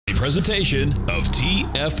presentation of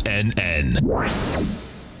TFNN.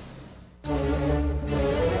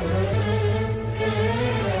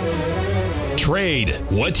 Trade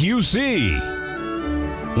what you see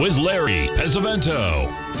with Larry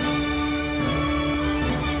Pesavento.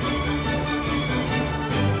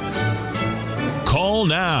 Call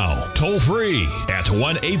now, toll free at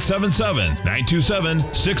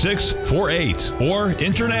 1-877-927-6648 or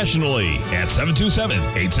internationally at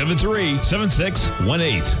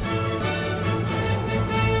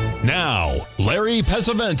 727-873-7618. Now, Larry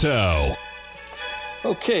Pesavento.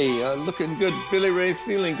 Okay, looking good, Billy Ray,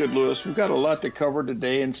 feeling good, Lewis. We've got a lot to cover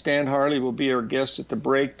today, and Stan Harley will be our guest at the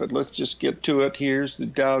break, but let's just get to it. Here's the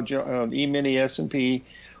Dow Jones, the E-mini S&P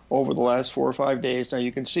over the last 4 or 5 days. Now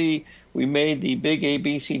you can see we made the big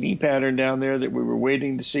ABCD pattern down there that we were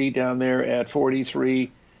waiting to see down there at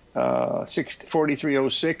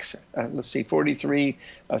 4306. Let's see,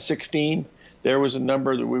 4316. There was a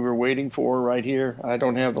number that we were waiting for right here. I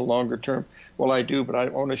don't have the longer term. Well, I do, but I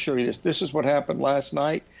want to show you this. This is what happened last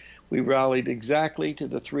night. We rallied exactly to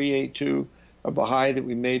the 382 of the high that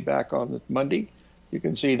we made back on the Monday. You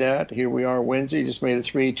can see that. Here we are Wednesday, just made a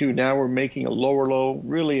 382. Now we're making a lower low,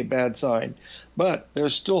 really a bad sign. But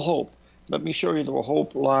there's still hope. Let me show you the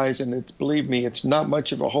hope lies, and believe me, it's not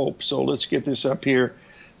much of a hope. So let's get this up here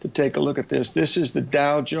to take a look at this. This is the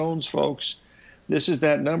Dow Jones, folks. This is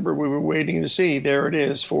that number we were waiting to see. There it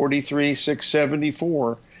is,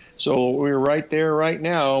 43,674. So we're right there right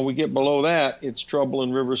now. We get below that, it's trouble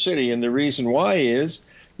in River City. And the reason why is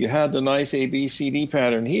you had the nice ABCD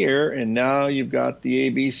pattern here, and now you've got the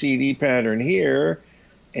ABCD pattern here.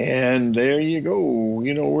 And there you go.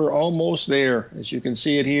 You know, we're almost there. As you can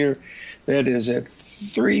see it here, that is at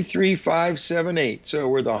 33578. So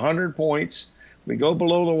we're the 100 points. We go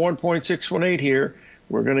below the 1.618 here.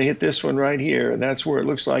 We're going to hit this one right here, and that's where it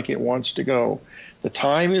looks like it wants to go. The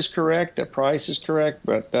time is correct, the price is correct,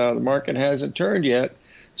 but the market hasn't turned yet.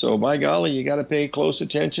 So by golly, you got to pay close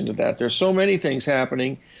attention to that. There's so many things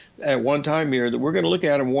happening at one time here that we're going to look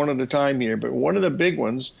at them one at a time here. But one of the big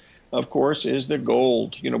ones, of course, is the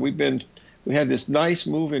gold. You know, we had this nice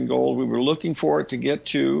move in gold. We were looking for it to get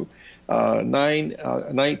to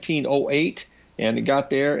 1908, and it got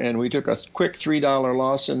there, and we took a quick $3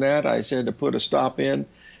 loss in that. I said to put a stop in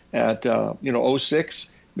at 06,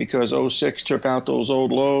 because 06 took out those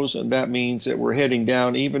old lows, and that means that we're heading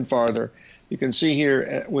down even farther. You can see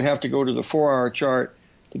here we have to go to the 4-hour chart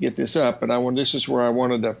to get this up, and this is where I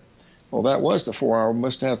wanted to. Well, that was the 4-hour.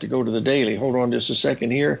 Must have to go to the daily. Hold on just a second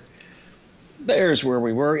here. There's where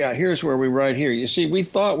we were. Yeah, here's where we were right here. You see, we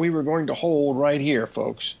thought we were going to hold right here,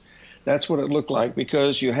 folks. That's what it looked like,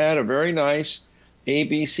 because you had a very nice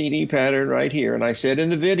ABCD pattern right here. And I said in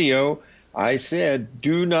the video, I said,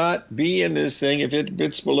 do not be in this thing if it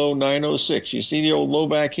gets below 906. You see the old low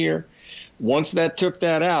back here? Once that took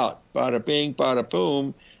that out, bada bing, bada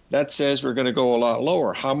boom, that says we're going to go a lot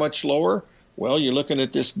lower. How much lower? Well, you're looking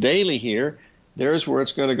at this daily here. There's where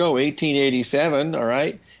it's going to go, 1887, all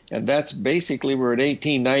right? And that's basically we're at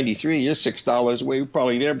 1893. You're $6 away. We're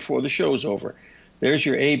probably there before the show's over. There's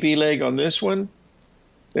your AB leg on this one.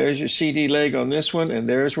 There's your CD leg on this one. And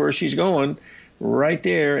there's where she's going, right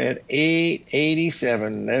there at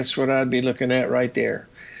 887. That's what I'd be looking at right there.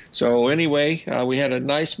 So anyway, we had a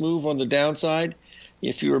nice move on the downside.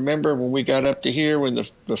 If you remember when we got up to here, when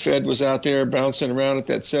the Fed was out there bouncing around at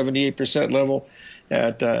that 78% level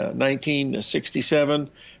at 1967,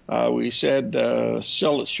 we said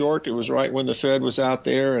sell it short. It was right when the Fed was out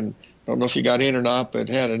there, and I don't know if you got in or not, but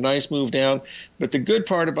it had a nice move down. But the good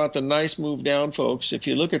part about the nice move down, folks, if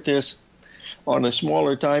you look at this on a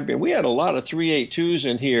smaller time frame, we had a lot of 382s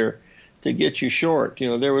in here to get you short. You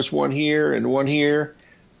know, there was one here and one here.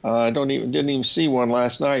 I didn't even see one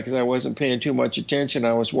last night because I wasn't paying too much attention.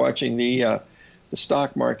 I was watching the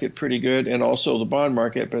stock market pretty good, and also the bond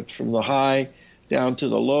market. But from the high down to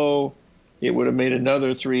the low, it would have made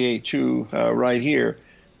another 382 right here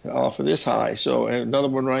off of this high. So another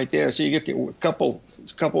one right there. So you get a couple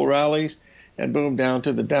rallies, and boom, down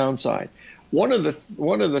to the downside. One of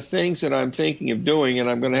the things that I'm thinking of doing, and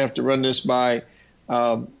I'm going to have to run this by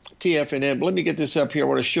TFNN. But let me get this up here. I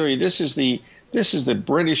want to show you. This is the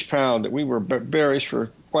British pound that we were bearish for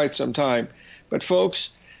quite some time. But folks,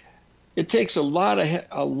 it takes a lot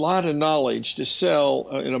of knowledge to sell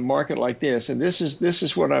in a market like this. And this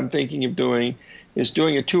is what I'm thinking of doing, is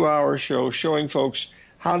doing a 2-hour show showing folks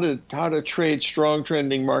how to trade strong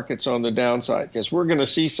trending markets on the downside, because we're going to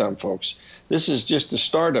see some, folks. This is just the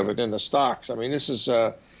start of it in the stocks. I mean, this is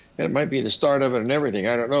it might be the start of it and everything.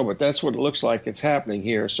 I don't know, but that's what it looks like it's happening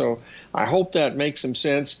here. So I hope that makes some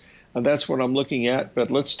sense. And that's what I'm looking at.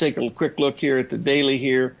 But let's take a quick look here at the daily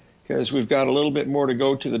here. because we've got a little bit more to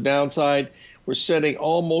go to the downside. We're setting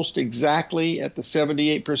almost exactly at the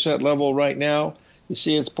 78% level right now. You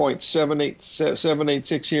see it's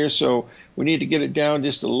 0.786 here, so we need to get it down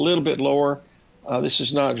just a little bit lower. This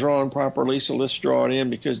is not drawn properly, so let's draw it in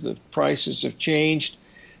because the prices have changed.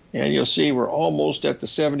 And you'll see we're almost at the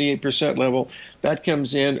 78% level. That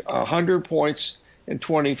comes in 100 points and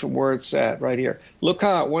 20 from where it's at right here. Look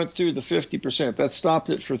how it went through the 50%. That stopped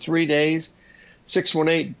it for 3 days.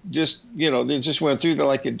 618 just, they just went through there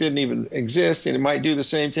like it didn't even exist, and it might do the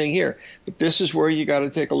same thing here. But this is where you got to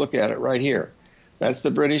take a look at it right here. That's the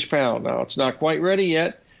British pound. Now, it's not quite ready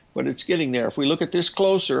yet, but it's getting there. If we look at this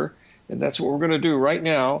closer, and that's what we're going to do right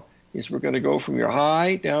now, is we're going to go from your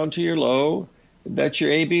high down to your low. That's your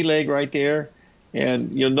AB leg right there.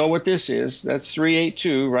 And you'll know what this is. That's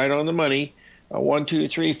 382 right on the money. A 1, 2,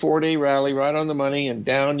 3, 4-day rally right on the money, and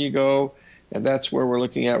down you go. And that's where we're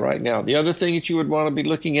looking at right now. The other thing that you would want to be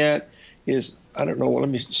looking at is, I don't know, well, let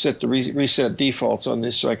me set the reset defaults on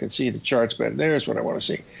this so I can see the charts better. There's what I want to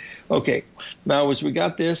see. Okay, now as we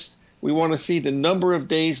got this, we want to see the number of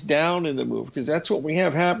days down in the move, because that's what we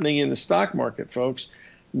have happening in the stock market, folks.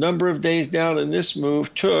 Number of days down in this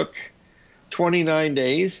move took 29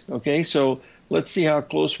 days. Okay, so let's see how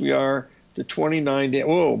close we are to 29 days.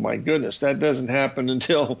 Oh my goodness, that doesn't happen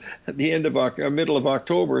until the end of middle of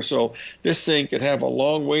October. So this thing could have a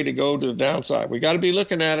long way to go to the downside. We got to be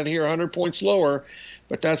looking at it here 100 points lower,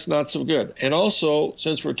 but that's not so good. And also,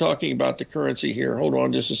 since we're talking about the currency here, hold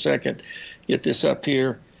on just a second, get this up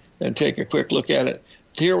here and take a quick look at it.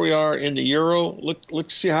 Here we are in the euro. Look,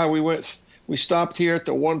 see how we went. We stopped here at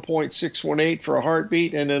the 1.618 for a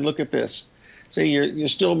heartbeat, and then look at this. See, you're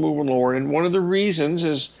still moving lower. And one of the reasons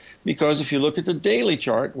is because if you look at the daily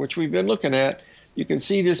chart, which we've been looking at, you can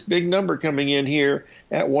see this big number coming in here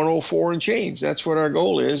at 104 and change. That's what our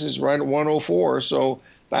goal is right at 104. So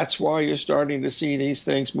that's why you're starting to see these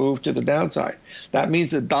things move to the downside. That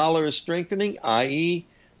means the dollar is strengthening, i.e.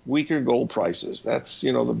 weaker gold prices. That's,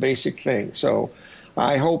 the basic thing. So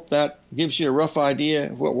I hope that gives you a rough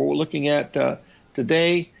idea of what we're looking at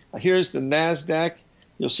today. Here's the NASDAQ.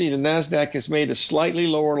 You'll see the NASDAQ has made a slightly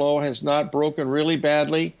lower low, has not broken really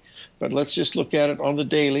badly. But let's just look at it on the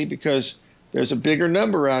daily, because there's a bigger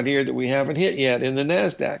number out here that we haven't hit yet in the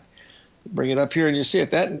NASDAQ. Bring it up here and you see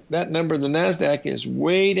it. That number in the NASDAQ is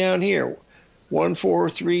way down here,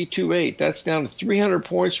 14328. That's down to 300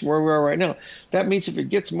 points from where we are right now. That means if it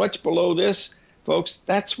gets much below this, folks,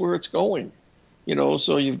 that's where it's going.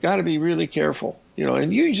 So you've got to be really careful.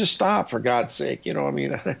 And you just stop, for God's sake.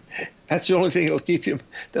 That's the only thing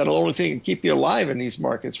that'll only keep you alive in these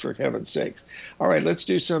markets, for heaven's sakes. All right, let's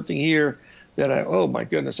do something here oh my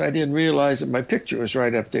goodness, I didn't realize that my picture was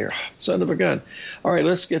right up there. Son of a gun. All right,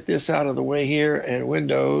 let's get this out of the way here and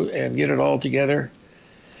window and get it all together.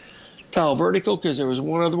 Tile vertical, because there was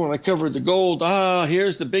one other one I covered the gold.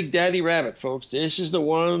 Here's the big daddy rabbit, folks. This is the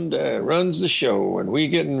one that runs the show, and we're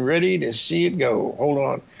getting ready to see it go. Hold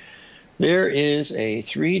on. There is a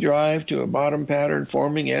 3 drive to a bottom pattern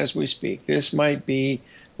forming as we speak. This might be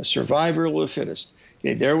a survival of the fittest.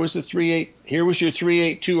 Okay, there was the 3.8. Here was your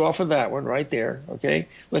 382 off of that one right there. Okay,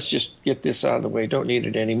 let's just get this out of the way. Don't need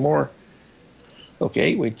it anymore.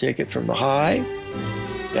 Okay, we take it from the high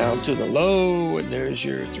down to the low, and there's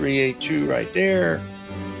your 382 right there.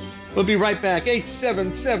 We'll be right back.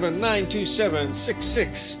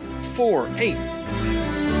 877-927-6648.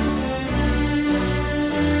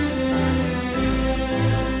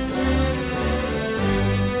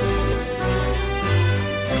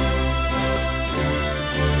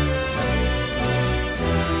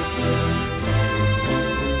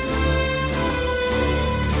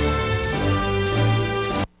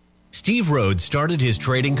 Steve Rhodes started his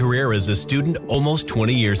trading career as a student almost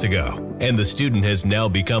 20 years ago, and the student has now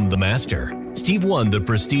become the master. Steve won the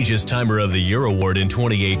prestigious Timer of the Year award in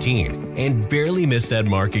 2018 and barely missed that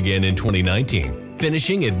mark again in 2019,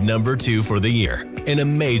 finishing at number 2 for the year. An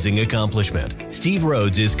amazing accomplishment. Steve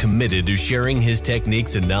Rhodes is committed to sharing his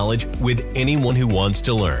techniques and knowledge with anyone who wants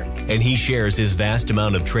to learn, and he shares his vast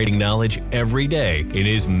amount of trading knowledge every day in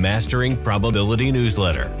his Mastering Probability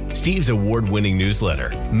newsletter. Steve's award-winning newsletter,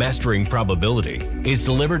 Mastering Probability, is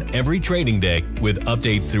delivered every trading day with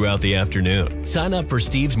updates throughout the afternoon. Sign up for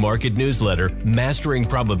Steve's market newsletter, Mastering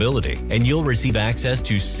Probability, and you'll receive access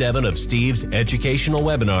to 7 of Steve's educational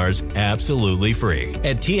webinars absolutely free.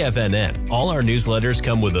 At TFNN, all our newsletters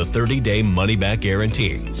come with a 30-day money-back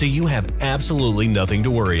guarantee, so you have absolutely nothing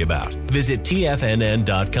to worry about. Visit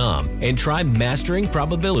TFNN.com and try Mastering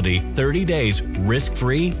Probability 30 days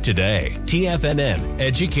risk-free today. TFNN,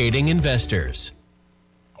 educating investors.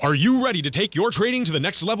 Are you ready to take your trading to the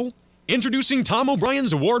next level? Introducing Tom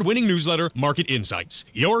O'Brien's award-winning newsletter, Market Insights,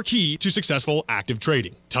 your key to successful active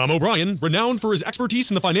trading. Tom O'Brien, renowned for his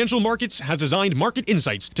expertise in the financial markets, has designed Market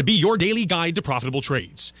Insights to be your daily guide to profitable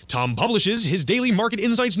trades. Tom publishes his daily Market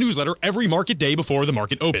Insights newsletter every market day before the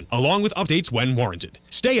market open, along with updates when warranted.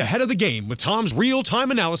 Stay ahead of the game with Tom's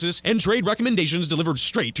real-time analysis and trade recommendations delivered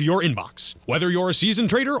straight to your inbox. Whether you're a seasoned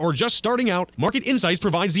trader or just starting out, Market Insights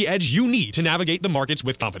provides the edge you need to navigate the markets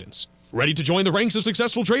with confidence. Ready to join the ranks of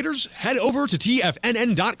successful traders? Head over to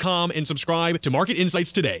TFNN.com and subscribe to Market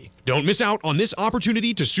Insights today. Don't miss out on this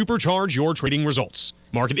opportunity to supercharge your trading results.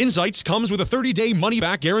 Market Insights comes with a 30-day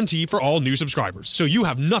money-back guarantee for all new subscribers, so you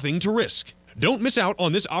have nothing to risk. Don't miss out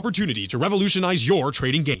on this opportunity to revolutionize your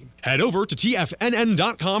trading game. Head over to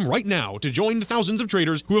TFNN.com right now to join the thousands of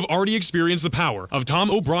traders who have already experienced the power of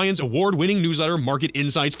Tom O'Brien's award-winning newsletter, Market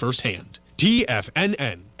Insights, firsthand.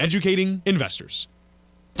 TFNN, educating investors.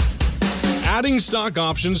 Adding stock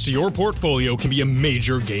options to your portfolio can be a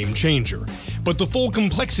major game changer, but the full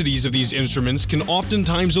complexities of these instruments can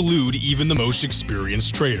oftentimes elude even the most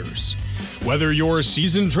experienced traders. Whether you're a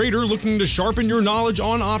seasoned trader looking to sharpen your knowledge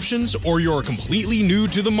on options or you're completely new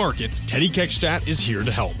to the market, Teddy Keckstat is here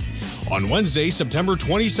to help. On Wednesday, September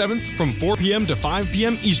 27th from 4 p.m. to 5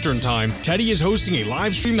 p.m. Eastern Time, Teddy is hosting a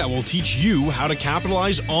live stream that will teach you how to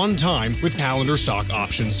capitalize on time with calendar stock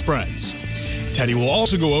option spreads. Teddy will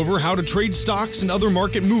also go over how to trade stocks and other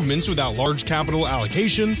market movements without large capital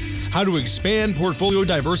allocation, how to expand portfolio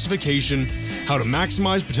diversification, how to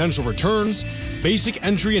maximize potential returns, basic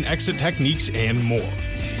entry and exit techniques, and more.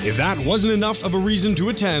 If that wasn't enough of a reason to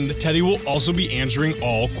attend, Teddy will also be answering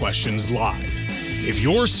all questions live. If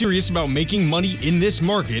you're serious about making money in this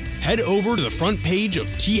market, head over to the front page of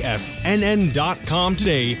TFNN.com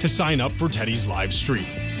today to sign up for Teddy's live stream.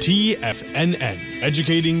 TFNN,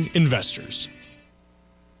 educating investors.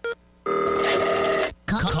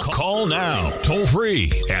 Call now, toll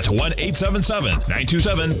free at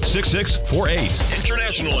 1-877-927-6648.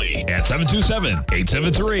 Internationally at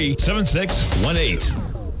 727-873-7618.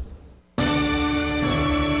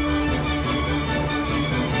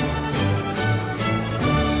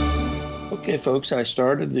 Okay, folks, I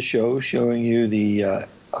started the show showing you the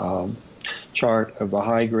chart of the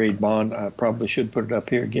high-grade bond. I probably should put it up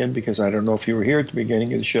here again because I don't know if you were here at the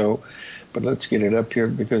beginning of the show, but let's get it up here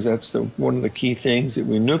because that's one of the key things that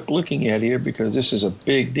we're looking at here because this is a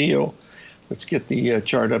big deal. Let's get the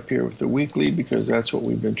chart up here with the weekly because that's what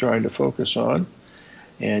we've been trying to focus on.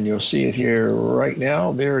 And you'll see it here right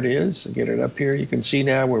now. There it is. Get it up here. You can see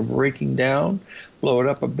now we're breaking down. Blow it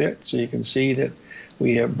up a bit so you can see that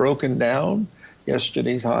we have broken down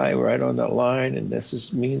yesterday's high right on that line, and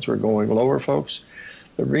this means we're going lower, folks.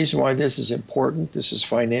 The reason why this is important, this is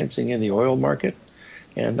financing in the oil market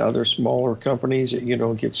and other smaller companies that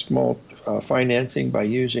get small financing by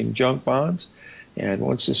using junk bonds. And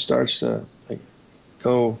once this starts to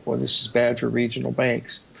go, well, this is bad for regional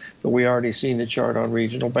banks. But we already seen the chart on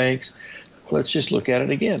regional banks. Let's just look at it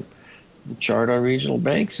again. The chart on regional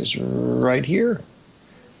banks is right here.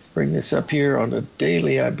 Bring this up here on the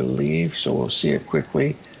daily, I believe, so we'll see it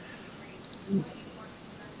quickly.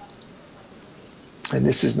 And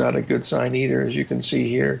this is not a good sign either, as you can see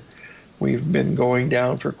here. We've been going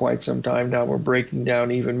down for quite some time now. We're breaking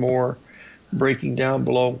down even more, breaking down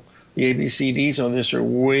below. The ABCDs on this are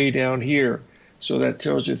way down here. So that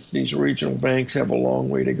tells you that these regional banks have a long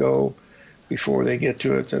way to go before they get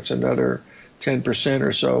to it. That's another 10%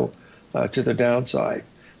 or so to the downside.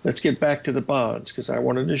 Let's get back to the bonds because I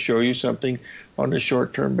wanted to show you something on a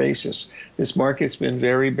short-term basis. This market's been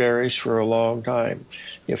very bearish for a long time.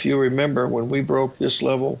 If you remember when we broke this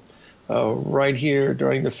level right here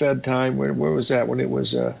during the Fed time, where was that? When it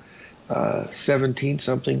was 17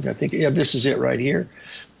 something, I think. Yeah, this is it right here.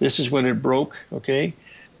 This is when it broke, okay?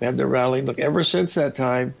 We had the rally. Look, ever since that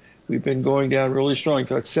time, we've been going down really strong.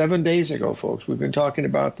 That's 7 days ago, folks. We've been talking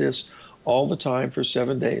about this all the time for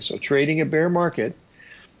 7 days. So trading a bear market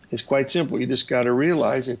is quite simple. You just got to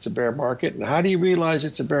realize it's a bear market. And how do you realize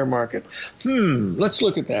it's a bear market? Let's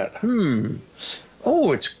look at that.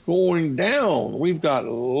 Oh, it's going down. We've got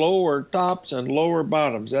lower tops and lower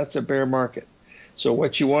bottoms. That's a bear market. So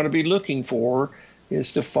what you want to be looking for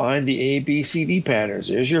is to find the ABCD patterns.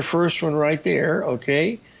 There's your first one right there,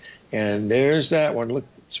 okay? And there's that one. Look,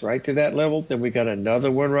 it's right to that level. Then we got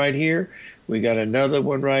another one right here. We got another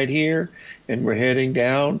one right here. And we're heading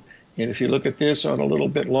down. And if you look at this on a little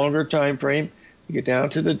bit longer time frame, you get down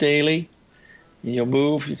to the daily, and you'll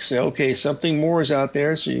move. You can say, okay, something more is out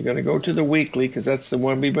there. So you're going to go to the weekly because that's the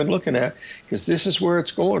one we've been looking at because this is where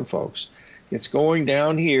it's going, folks. It's going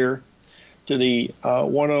down here to the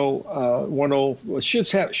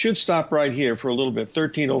 10 should stop right here for a little bit,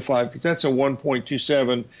 1305, because that's a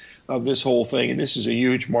 1.27 of this whole thing, and this is a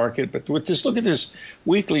huge market. But with this, look at this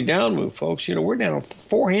weekly down move, folks. We're down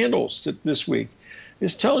 4 handles this week.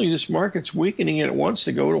 It's telling you this market's weakening and it wants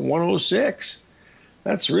to go to 106.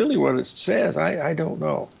 That's really what it says. I don't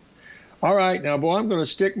know. All right, now, boy, I'm going to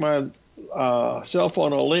stick my self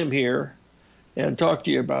on a limb here and talk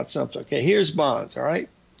to you about something. Okay, here's bonds, all right?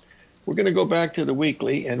 We're going to go back to the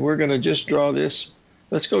weekly, and we're going to just draw this.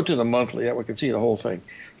 Let's go to the monthly. That we can see the whole thing.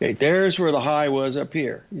 Okay, there's where the high was up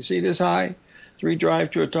here. You see this high? 3 drive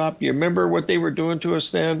to a top. You remember what they were doing to us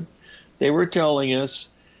then? They were telling us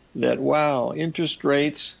that, wow, interest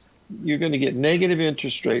rates, you're going to get negative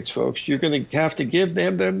interest rates, folks. You're going to have to give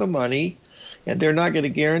them the money, and they're not going to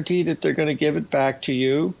guarantee that they're going to give it back to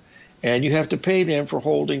you, and you have to pay them for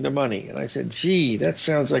holding the money. And I said, gee, that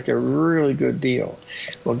sounds like a really good deal.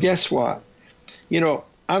 Well, guess what?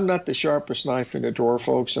 I'm not the sharpest knife in the drawer,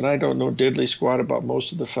 folks, and I don't know diddly squat about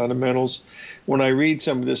most of the fundamentals. When I read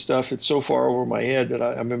some of this stuff, it's so far over my head that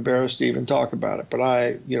I'm embarrassed to even talk about it. But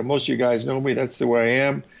most of you guys know me. That's the way I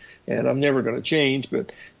am, and I'm never going to change.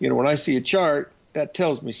 But, when I see a chart, that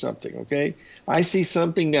tells me something, okay? I see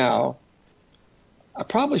something now. I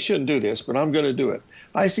probably shouldn't do this, but I'm going to do it.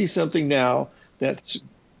 I see something now that's,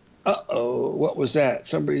 what was that?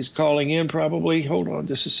 Somebody's calling in probably. Hold on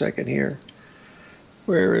just a second here.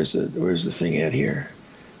 Where's the thing at here?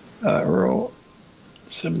 Earl,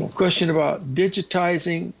 simple question about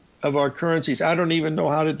digitizing of our currencies. I don't even know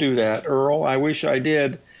how to do that, Earl. I wish I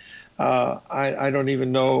did. I don't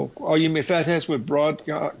even know. Oh, you mean if that has with broad,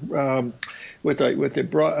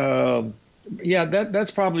 yeah,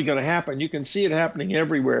 that's probably going to happen. You can see it happening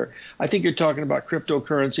everywhere. I think you're talking about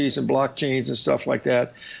cryptocurrencies and blockchains and stuff like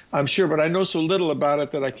that. I'm sure, but I know so little about it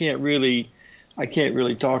that I can't really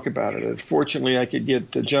talk about it. Unfortunately, I could get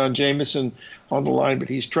John Jameson on the line, but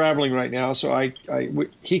he's traveling right now, so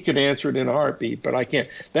he could answer it in a heartbeat, but I can't.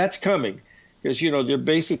 That's coming because they're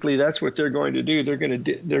basically that's what they're going to do. They're going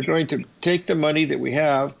to take the money that we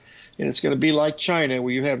have, and it's going to be like China,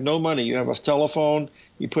 where you have no money. You have a telephone,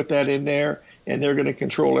 you put that in there, and they're going to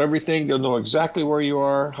control everything. They'll know exactly where you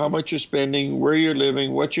are, how much you're spending, where you're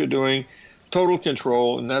living, what you're doing, total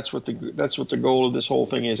control, and that's what the goal of this whole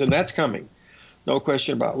thing is, and that's coming. No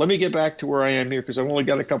question about it. Let me get back to where I am here because I've only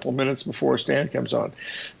got a couple minutes before Stan comes on.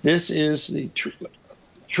 This is the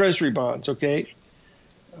Treasury bonds, okay?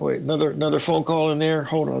 Wait, another phone call in there.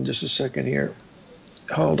 Hold on just a second here.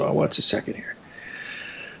 Hold on, what's a second here?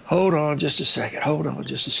 Hold on just a second. What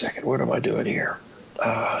am I doing here?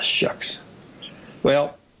 Shucks.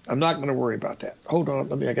 Well, I'm not going to worry about that. Hold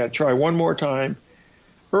on. I got to try one more time.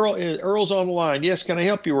 Earl's on the line. Yes, can I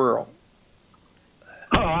help you, Earl?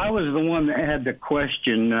 Oh, I was the one that had the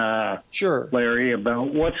question, sure, Larry,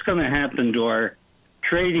 about what's going to happen to our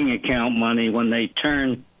trading account money when they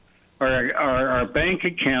turn, our bank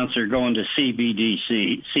accounts are going to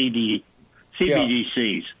CBDCs.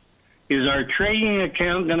 Yeah. Is our trading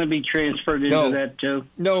account going to be transferred into that too?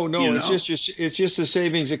 No. It's just a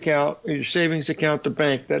savings account. Your savings account, the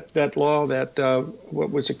bank. That law.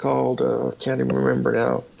 What was it called? Can't even remember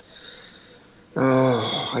now.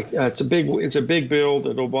 It's a big bill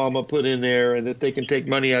that Obama put in there, and that they can take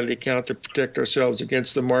money out of the account to protect ourselves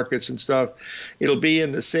against the markets and stuff. It'll be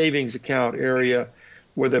in the savings account area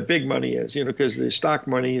where the big money is, because the stock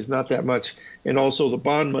money is not that much, and also the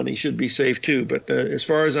bond money should be safe too. But as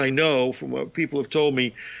far as I know, from what people have told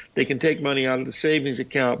me, they can take money out of the savings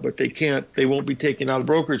account, but they won't be taken out of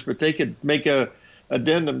brokerage, but they could make a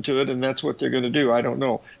addendum to it, and that's what they're going to do. I don't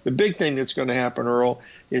know. The big thing that's going to happen, Earl,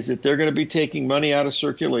 is that they're going to be taking money out of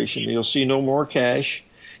circulation. You'll see no more cash.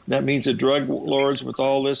 That means the drug lords with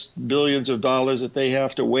all this billions of dollars that they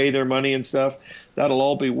have to weigh their money and stuff, that'll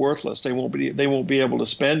all be worthless. They won't be able to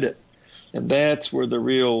spend it. And that's where the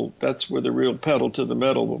real pedal to the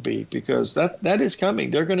metal will be, because that is coming.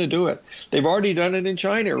 They're going to do it. They've already done it in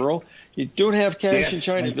China, Earl. You don't have cash in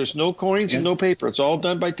China. There's no coins and no paper. It's all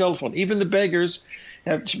done by telephone. Even the beggars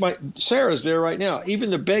have. Sarah's there right now. Even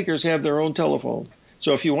the beggars have their own telephone.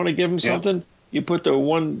 So if you want to give them something, you put the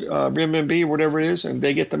one renminbi or whatever it is, and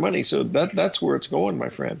they get the money. So that's where it's going, my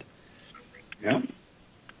friend. Yeah.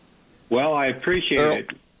 Well, I appreciate Earl, it.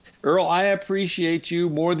 Earl, I appreciate you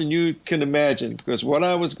more than you can imagine, because what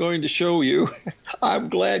I was going to show you, I'm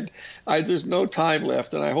glad there's no time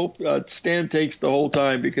left, and I hope Stan takes the whole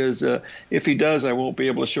time, because if he does, I won't be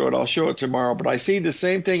able to show it. I'll show it tomorrow. But I see the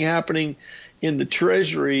same thing happening in the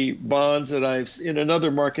Treasury bonds that I've in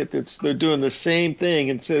another market they're doing the same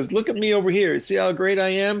thing, and says, look at me over here. See how great I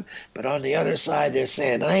am? But on the other side, they're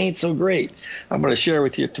saying, I ain't so great. I'm going to share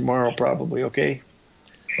with you tomorrow probably, okay?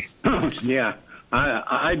 Yeah.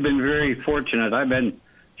 I've been very fortunate. I've been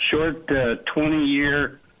short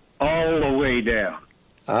 20-year all the way down.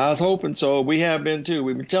 I was hoping so. We have been too.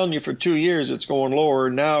 We've been telling you for 2 years it's going lower,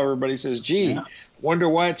 and now everybody says, gee, wonder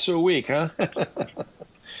why it's so weak, huh?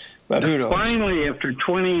 But who knows? Finally, after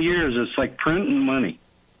 20 years, it's like printing money.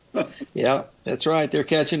 Yeah, that's right. They're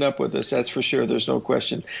catching up with us. That's for sure. There's no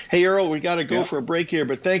question. Hey, Earl, we got to go for a break here,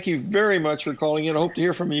 but thank you very much for calling in. I hope to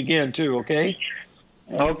hear from you again, too, okay?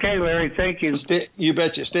 Okay, Larry, thank you. You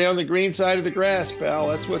betcha. Stay on the green side of the grass, pal.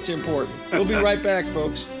 That's what's important. We'll be right back,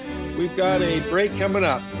 folks. We've got a break coming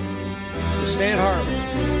up. Stan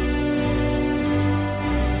Harley.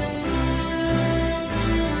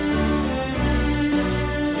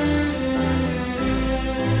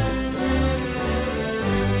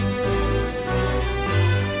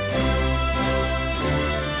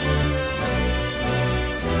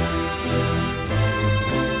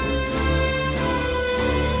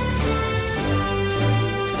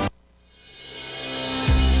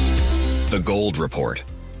 The Gold Report.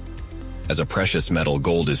 As a precious metal,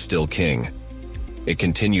 gold is still king. It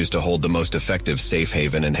continues to hold the most effective safe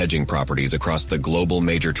haven and hedging properties across the global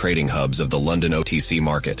major trading hubs of the London OTC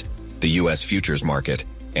market, the U.S. futures market,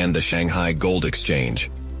 and the Shanghai Gold Exchange.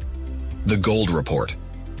 The Gold Report.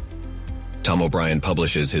 Tom O'Brien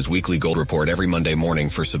publishes his weekly gold report every Monday morning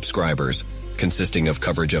for subscribers, consisting of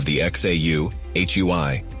coverage of the XAU,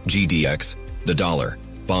 HUI, GDX, the dollar,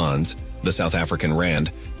 bonds, the South African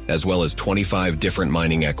rand, as well as 25 different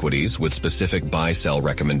mining equities with specific buy-sell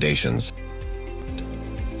recommendations.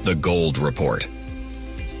 The Gold Report.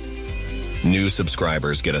 New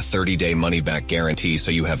subscribers get a 30-day money-back guarantee,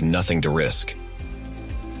 so you have nothing to risk.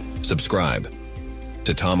 Subscribe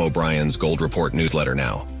to Tom O'Brien's Gold Report newsletter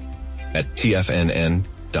now at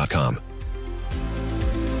TFNN.com.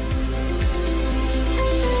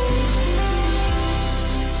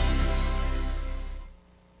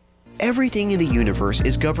 Everything in the universe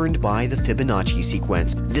is governed by the Fibonacci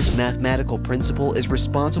sequence. This mathematical principle is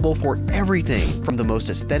responsible for everything from the most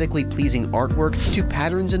aesthetically pleasing artwork to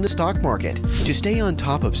patterns in the stock market. To stay on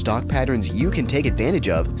top of stock patterns you can take advantage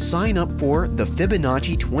of, sign up for the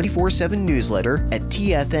Fibonacci 24/7 newsletter at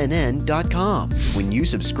TFNN.com. When you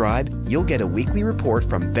subscribe, you'll get a weekly report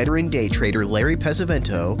from veteran day trader Larry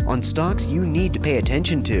Pesavento on stocks you need to pay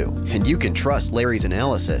attention to. And you can trust Larry's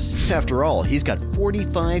analysis. After all, he's got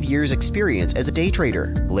 45 years experience as a day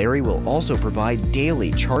trader. Larry will also provide daily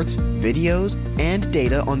charts, videos, and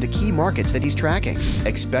data on the key markets that he's tracking.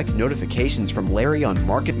 Expect notifications from Larry on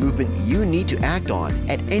market movement you need to act on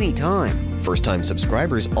at any time. First-time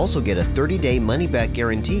subscribers also get a 30-day money-back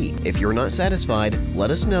guarantee. If you're not satisfied, let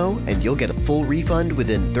us know and you'll get a full refund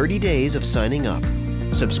within 30 days of signing up.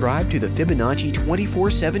 Subscribe to the Fibonacci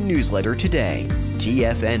 24/7 newsletter today.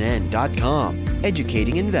 TFNN.com.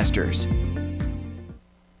 Educating investors.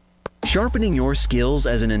 Sharpening your skills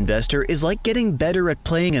as an investor is like getting better at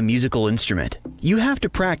playing a musical instrument. You have to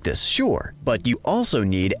practice, sure, but you also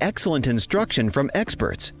need excellent instruction from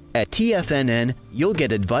experts. At TFNN, you'll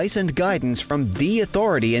get advice and guidance from the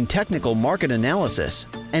authority in technical market analysis.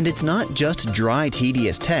 And it's not just dry,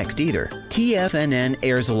 tedious text either. TFNN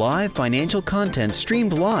airs live financial content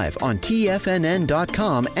streamed live on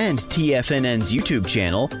TFNN.com and TFNN's YouTube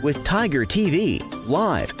channel with Tiger TV,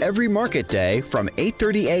 live every market day from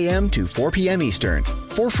 8:30 a.m. to 4 p.m. Eastern,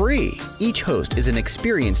 for free. Each host is an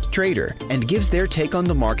experienced trader and gives their take on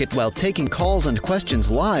the market while taking calls and questions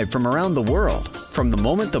live from around the world. From the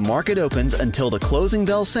moment the market opens until the closing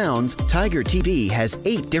bell sounds, Tiger TV has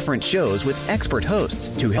 8 different shows with expert hosts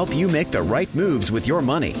to help you make the right moves with your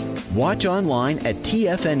money. Watch online at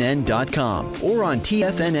TFNN.com or on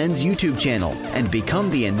TFNN's YouTube channel and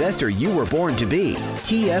become the investor you were born to be.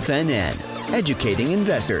 TFNN, educating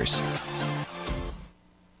investors.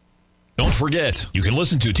 Don't forget, you can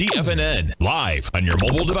listen to TFNN live on your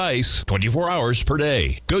mobile device 24 hours per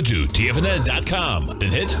day. Go to TFNN.com,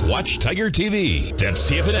 then hit Watch Tiger TV. That's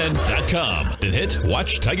TFNN.com, then hit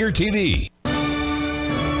Watch Tiger TV.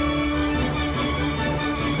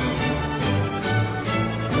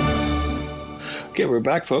 Okay, we're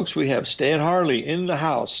back, folks. We have Stan Harley in the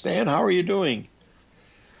house. Stan, how are you doing?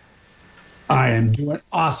 I am doing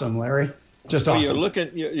awesome, Larry. Just well,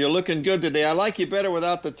 awesome. You're looking good today. I like you better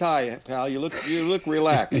without the tie, pal. You look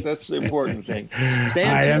relaxed. That's the important thing.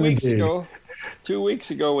 Stan, 2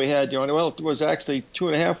 weeks ago we had you on. Well, it was actually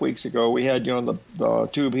 2.5 weeks ago we had you on the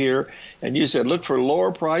tube here, and you said look for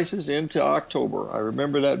lower prices into October. I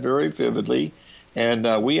remember that very vividly,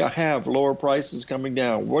 and we have lower prices coming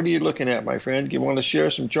down. What are you looking at, my friend? Do you want to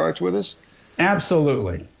share some charts with us?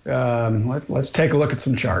 Absolutely. Let's take a look at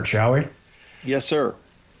some charts, shall we? Yes, sir.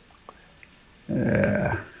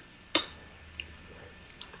 Go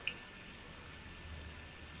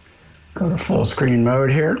to full screen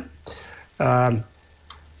mode here. I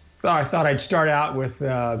thought I'd start out with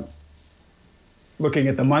looking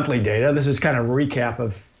at the monthly data. This is kind of a recap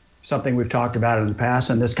of something we've talked about in the past,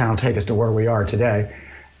 and this kind of take us to where we are today.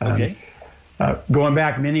 Okay. Going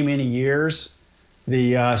back many, many years,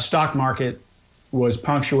 the stock market was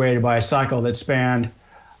punctuated by a cycle that spanned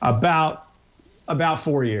about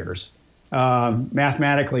 4 years.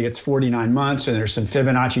 Mathematically, it's 49 months, and there's some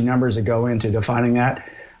Fibonacci numbers that go into defining that.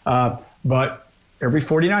 But every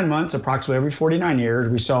 49 months, approximately every 49 years,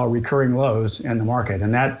 we saw recurring lows in the market.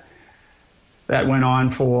 And that went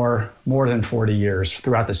on for more than 40 years,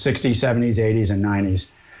 throughout the 60s, 70s, 80s, and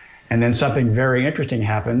 90s. And then something very interesting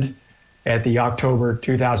happened at the October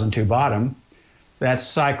 2002 bottom. That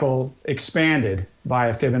cycle expanded by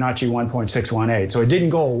a Fibonacci 1.618. So it didn't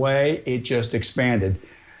go away, it just expanded.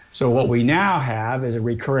 So what we now have is a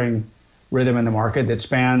recurring rhythm in the market that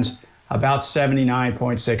spans about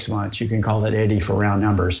 79.6 months. You can call it 80 for round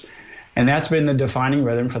numbers. And that's been the defining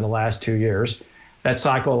rhythm for the last 2 years. That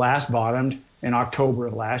cycle last bottomed in October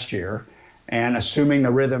of last year. And assuming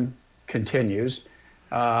the rhythm continues,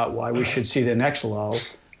 we should see the next low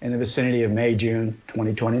in the vicinity of May, June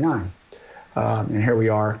 2029. And here we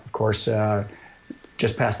are, of course,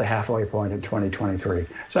 just past the halfway point in 2023.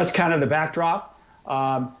 So that's kind of the backdrop.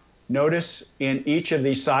 Notice in each of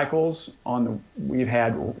these cycles, we've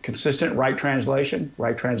had consistent right translation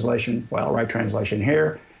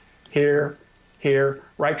here, here, here.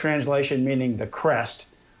 Right translation meaning the crest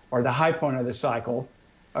or the high point of the cycle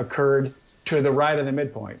occurred to the right of the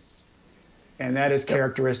midpoint. And that is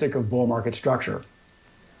characteristic of bull market structure.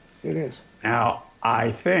 It is. Now,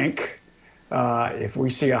 I think if we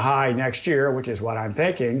see a high next year, which is what I'm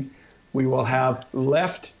thinking, we will have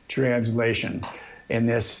left translation in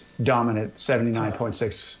this dominant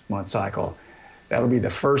 79.6 month cycle. That'll be the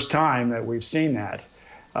first time that we've seen that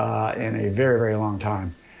in a very, very long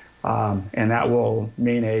time. And that will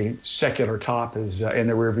mean a secular top is in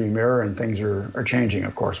the rearview mirror and things are changing,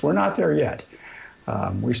 of course. We're not there yet.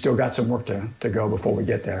 We've still got some work to go before we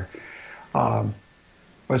get there.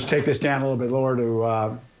 Let's take this down a little bit lower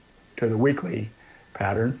to the weekly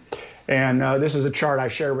pattern. And this is a chart I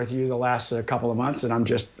shared with you the last couple of months, and I'm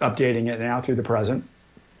just updating it now through the present.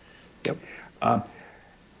 Yep.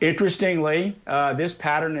 Interestingly, this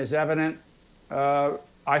pattern is evident,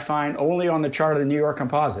 I find, only on the chart of the New York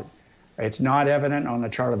Composite. It's not evident on the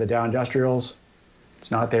chart of the Dow Industrials.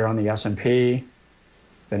 It's not there on the S&P,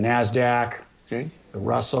 the NASDAQ, the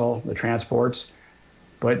Russell, the transports.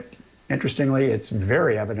 But interestingly, it's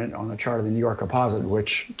very evident on the chart of the New York Composite,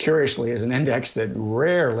 which curiously is an index that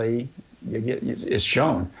rarely is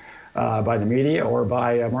shown by the media or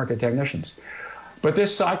by market technicians. But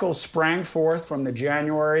this cycle sprang forth from the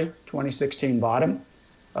January 2016 bottom.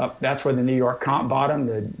 That's where the New York comp bottomed.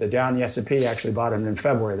 The Dow and the S&P actually bottomed in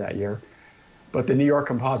February that year. But the New York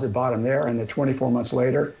Composite bottomed there, and then 24 months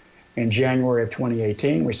later, in January of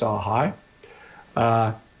 2018, we saw a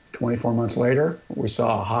high. 24 months later, we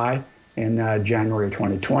saw a high in January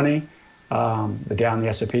 2020. The Dow and the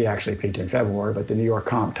S&P actually peaked in February, but the New York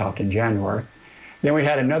comp topped in January. Then we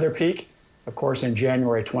had another peak, of course, in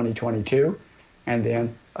January 2022. And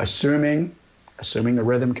then assuming the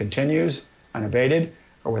rhythm continues unabated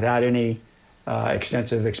or without any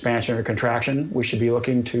extensive expansion or contraction, we should be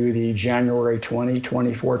looking to the January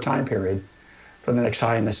 2024 time period for the next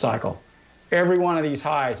high in this cycle. Every one of these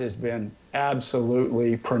highs has been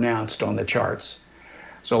absolutely pronounced on the charts.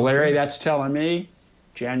 So Larry, that's telling me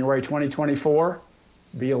January 2024,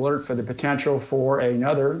 be alert for the potential for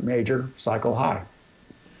another major cycle high.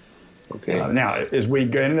 Okay. Now, as we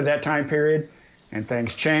get into that time period and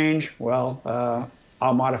things change, well,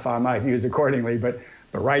 I'll modify my views accordingly. But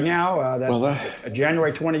right now, a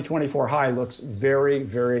January 2024 high looks very,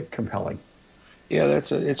 very compelling. Yeah,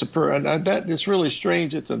 it's really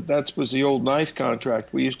strange. That was the old knife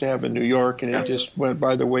contract we used to have in New York, and it just went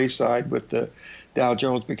by the wayside with the Dow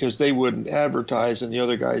Jones because they wouldn't advertise and the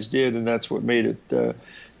other guys did, and that's what made it go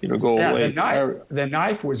away. The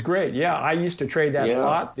knife was great. Yeah, I used to trade that a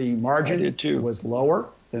lot. The margin was lower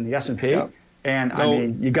than the S&P. And I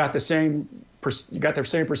mean, you got the same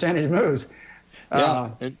percentage moves.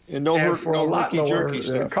 And no herky-jerky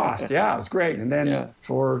stuff. Cost. Yeah, it was great. And then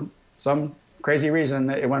for some crazy reason,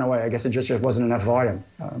 it went away. I guess it just wasn't enough volume.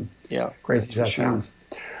 Crazy as that sounds.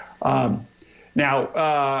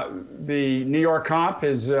 Now, the New York comp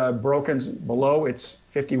is broken below its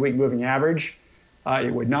 50-week moving average.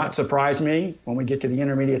 It would not surprise me when we get to the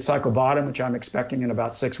intermediate cycle bottom, which I'm expecting in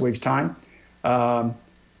about 6 weeks' time, to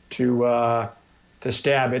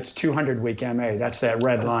stab its 200-week MA. That's that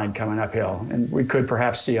red line coming uphill. And we could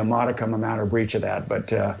perhaps see a modicum amount of breach of that,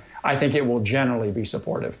 but I think it will generally be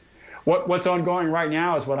supportive. What's ongoing right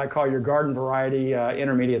now is what I call your garden variety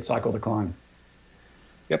intermediate cycle decline.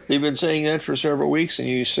 Yep, they've been saying that for several weeks, and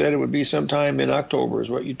you said it would be sometime in October is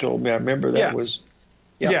what you told me. I remember that was...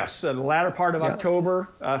 Yes, the latter part of October,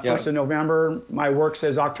 1st of November. My work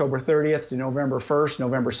says October 30th to November 1st,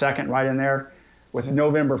 November 2nd, right in there, with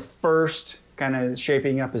November 1st kind of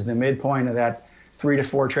shaping up as the midpoint of that 3 to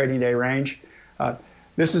 4 trading day range.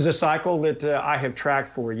 This is a cycle that I have tracked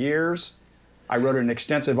for years. I wrote an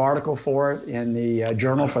extensive article for it in the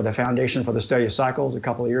Journal for the Foundation for the Study of Cycles a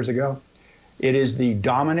couple of years ago. It is the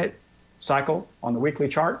dominant cycle on the weekly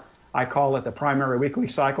chart. I call it the primary weekly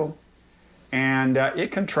cycle. And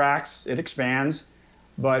it contracts, it expands,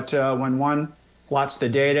 but when one plots the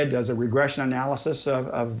data, does a regression analysis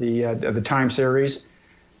of the time series,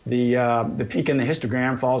 the peak in the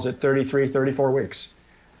histogram falls at 33, 34 weeks.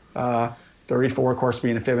 34, of course,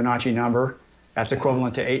 being a Fibonacci number. That's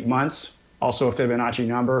equivalent to 8 months, also a Fibonacci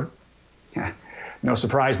number. No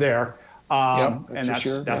surprise there. And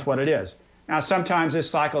that's what it is. Now, sometimes this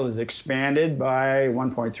cycle is expanded by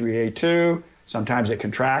 1.382. Sometimes it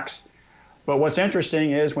contracts. But what's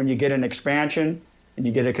interesting is when you get an expansion and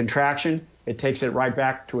you get a contraction, it takes it right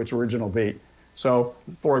back to its original beat. So,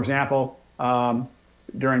 for example,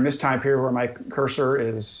 during this time period where my cursor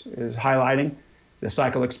is highlighting, the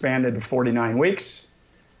cycle expanded to 49 weeks.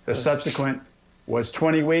 The subsequent was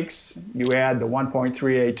 20 weeks. You add the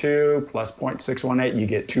 1.382 plus 0.618, you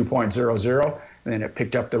get 2.00, and then it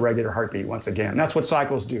picked up the regular heartbeat once again. That's what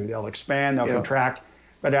cycles do. They'll expand, they'll contract,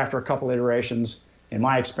 but after a couple iterations, in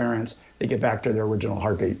my experience, they get back to their original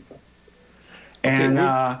heartbeat. And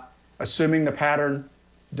assuming the pattern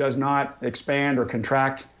does not expand or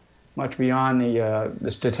contract much beyond the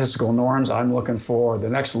statistical norms, I'm looking for the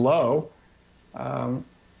next low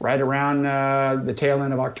right around the tail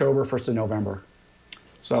end of October, 1st of November.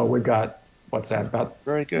 So we've got, what's that, about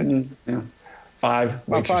very good. 5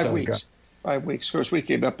 weeks. 5 weeks. 5 weeks. Of course, we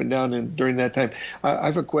came up and down during that time. I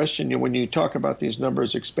have a question. When you talk about these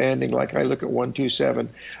numbers expanding, like I look at 127,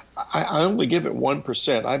 I only give it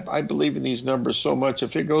 1%. I believe in these numbers so much.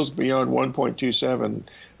 If it goes beyond 1.27,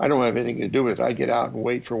 I don't have anything to do with it. I get out and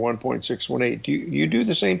wait for 1.618. Do you do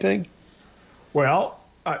the same thing? Well,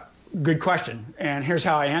 good question. And here's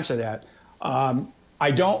how I answer that.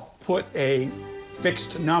 I don't put a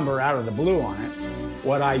fixed number out of the blue on it.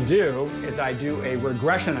 What I do is I do a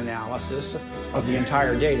regression analysis of the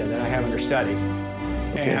entire data that I have under study.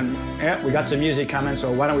 And we got some music coming,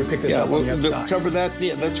 so why don't we pick this up on the other side? Cover that.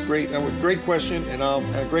 Yeah, that's great. That was a great question, and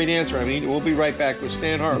a great answer. I mean, we'll be right back with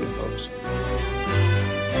Stan Harley, folks.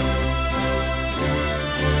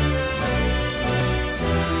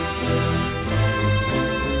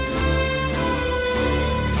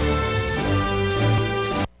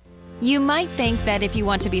 You might think that if you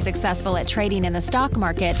want to be successful at trading in the stock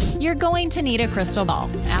market, you're going to need a crystal ball.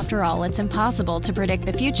 After all, it's impossible to predict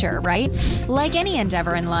the future, right? Like any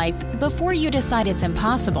endeavor in life, before you decide it's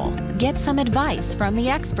impossible, get some advice from the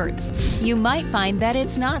experts. You might find that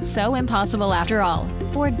it's not so impossible after all.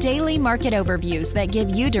 For daily market overviews that give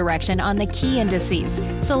you direction on the key indices,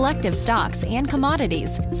 selective stocks, and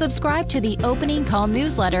commodities, subscribe to the Opening Call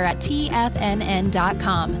newsletter at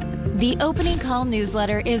TFNN.com. The Opening Call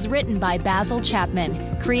newsletter is written by Basil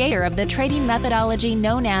Chapman, creator of the trading methodology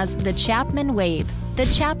known as the Chapman Wave. The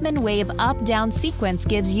Chapman Wave up-down sequence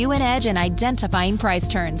gives you an edge in identifying price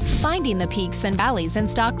turns, finding the peaks and valleys in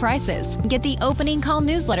stock prices. Get the Opening Call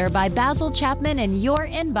newsletter by Basil Chapman in your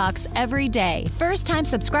inbox every day. First-time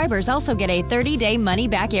subscribers also get a 30-day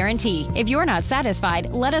money-back guarantee. If you're not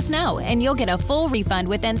satisfied, let us know, and you'll get a full refund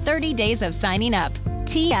within 30 days of signing up.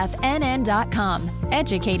 TFNN.com,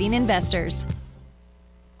 educating investors.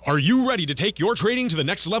 Are you ready to take your trading to the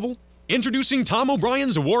next level? Introducing Tom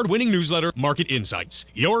O'Brien's award-winning newsletter, Market Insights,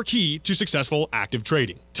 your key to successful active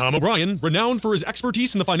trading. Tom O'Brien, renowned for his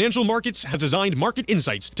expertise in the financial markets, has designed Market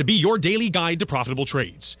Insights to be your daily guide to profitable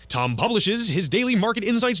trades. Tom publishes his daily Market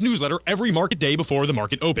Insights newsletter every market day before the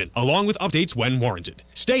market open, along with updates when warranted.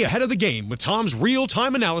 Stay ahead of the game with Tom's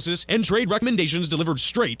real-time analysis and trade recommendations delivered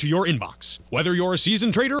straight to your inbox. Whether you're a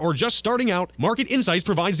seasoned trader or just starting out, Market Insights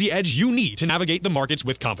provides the edge you need to navigate the markets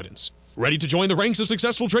with confidence. Ready to join the ranks of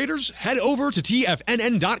successful traders? Head over to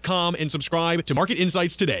TFNN.com and subscribe to Market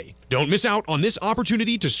Insights today. Don't miss out on this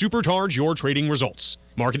opportunity to supercharge your trading results.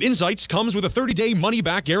 Market Insights comes with a 30-day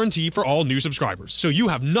money-back guarantee for all new subscribers, so you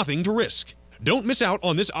have nothing to risk. Don't miss out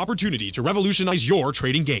on this opportunity to revolutionize your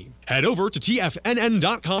trading game. Head over to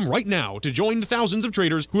TFNN.com right now to join the thousands of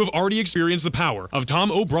traders who have already experienced the power of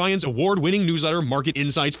Tom O'Brien's award-winning newsletter, Market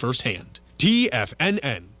Insights, firsthand.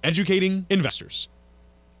 TFNN, educating investors.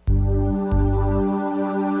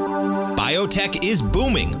 Biotech is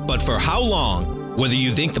booming, but for how long? Whether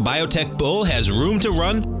you think the biotech bull has room to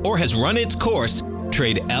run or has run its course,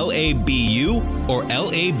 trade LABU or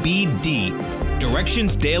LABD.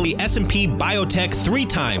 Direction's daily S&P Biotech 3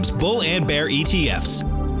 times bull and bear ETFs.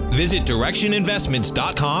 Visit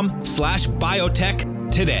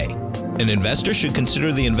directioninvestments.com/biotech today. An investor should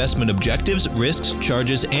consider the investment objectives, risks,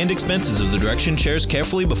 charges, and expenses of the Direction shares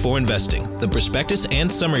carefully before investing. The prospectus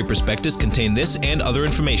and summary prospectus contain this and other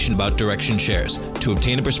information about Direction shares. To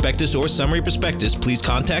obtain a prospectus or summary prospectus, please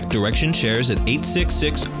contact Direction shares at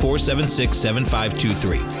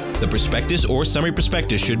 866-476-7523. The prospectus or summary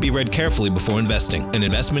prospectus should be read carefully before investing. An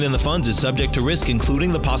investment in the funds is subject to risk,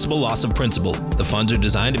 including the possible loss of principal. The funds are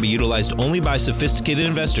designed to be utilized only by sophisticated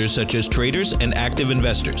investors such as traders and active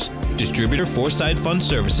investors. Distributor Foreside Fund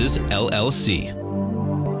Services, LLC.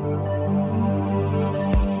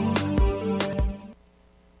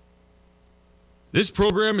 This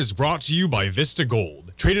program is brought to you by Vista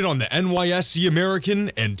Gold, traded on the NYSE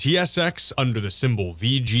American and TSX under the symbol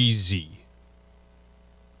VGZ.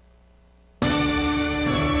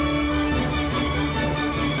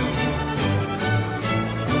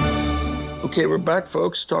 Okay, we're back,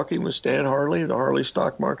 folks, talking with Stan Harley, the Harley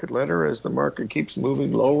Stock Market Letter, as the market keeps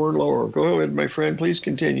moving lower and lower. Go ahead, my friend. Please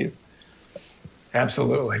continue.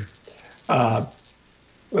 Absolutely.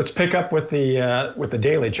 Let's pick up with the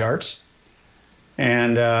daily charts,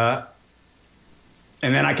 and then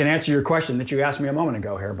I can answer your question that you asked me a moment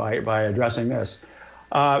ago here by addressing this.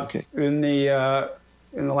 Okay. In the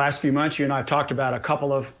last few months, you and I have talked about a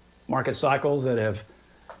couple of market cycles that have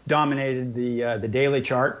dominated the daily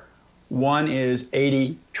chart. One is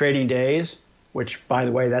 80 trading days, which, by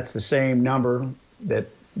the way, that's the same number that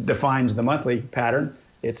defines the monthly pattern.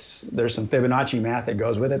 There's some Fibonacci math that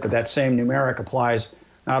goes with it, but that same numeric applies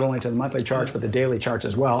not only to the monthly charts, but the daily charts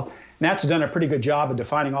as well. And that's done a pretty good job of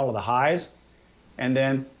defining all of the highs. And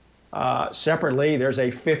then separately, there's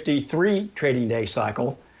a 53 trading day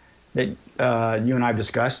cycle that you and I have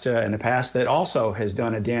discussed in the past that also has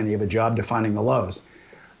done a dandy of a job defining the lows.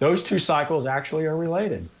 Those two cycles actually are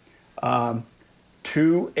related.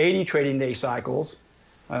 2 80 trading day cycles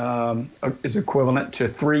is equivalent to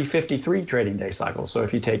 3 53 trading day cycles. So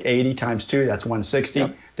if you take 80 times 2, that's 160.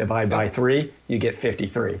 Yep. Divide by 3, you get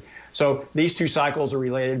 53. So these two cycles are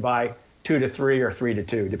related by 2 to 3 or 3 to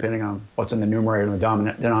 2, depending on what's in the numerator and the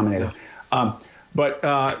denominator. But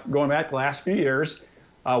going back the last few years,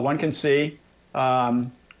 one can see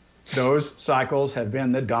those cycles have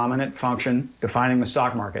been the dominant function defining the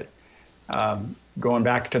stock market. Going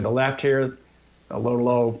back to the left here, the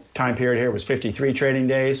low time period here was 53 trading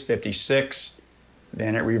days, 56.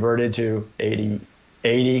 Then it reverted to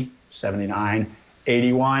 80, 79,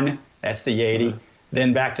 81. That's the 80.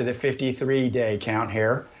 Then back to the 53-day count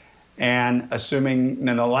here. And assuming,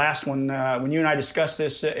 then the last one, when you and I discussed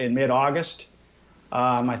this in mid-August,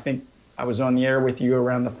 I think I was on the air with you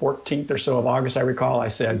around the 14th or so of August, I recall. I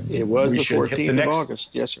said it was the 14th of August.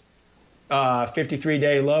 Yes, sir.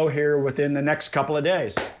 53-day low here within the next couple of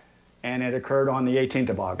days, and it occurred on the 18th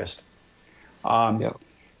of August.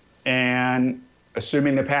 And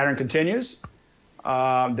assuming the pattern continues,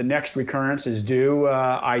 the next recurrence is due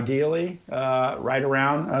ideally right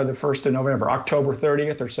around the 1st of November, October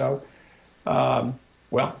 30th or so.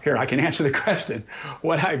 Well, here, I can answer the question.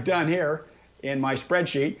 What I've done here in my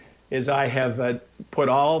spreadsheet is I have put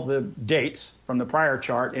all the dates from the prior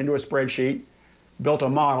chart into a spreadsheet, built a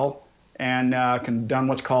model, and done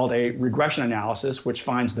what's called a regression analysis, which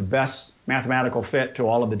finds the best mathematical fit to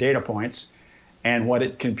all of the data points. And what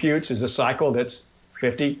it computes is a cycle that's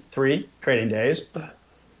 53 trading days.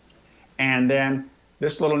 And then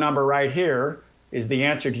this little number right here is the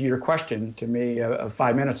answer to your question to me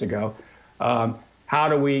 5 minutes ago. How how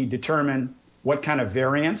do we determine what kind of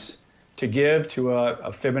variance to give to a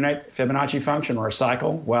Fibonacci function or a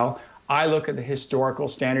cycle? Well, I look at the historical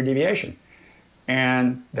standard deviation.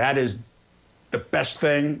 And that is the best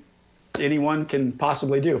thing anyone can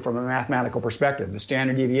possibly do from a mathematical perspective. The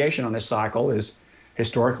standard deviation on this cycle is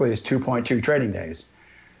historically is 2.2 trading days.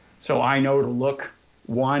 So I know to look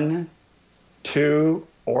 1, 2,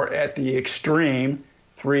 or at the extreme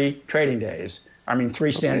 3 trading days. I mean 3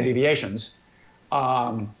 standard deviations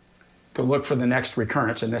to look for the next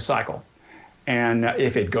recurrence in this cycle. And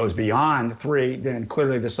if it goes beyond 3, then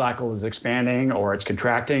clearly the cycle is expanding, or it's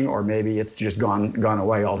contracting, or maybe it's just gone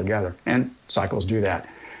away altogether. And cycles do that.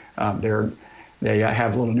 They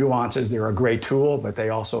have little nuances. They're a great tool, but they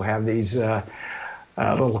also have these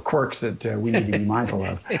little quirks that we need to be mindful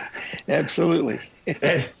of. Absolutely.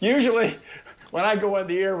 And usually, when I go on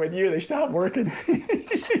the air with you, they stop working.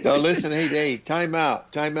 No, listen, hey, time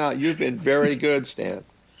out. You've been very good, Stan.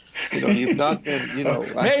 You've not been,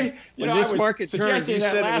 Maybe, when this market turned, you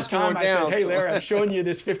said it was going down. Said, hey, Larry, I'm showing you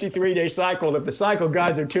this 53-day cycle. If the cycle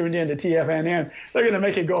guys are tuned in to TFNN, they're going to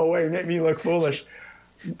make it go away and make me look foolish.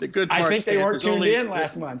 The good part, I think they weren't tuned in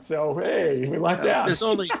last month, so hey, we lucked out.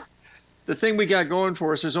 The thing we got going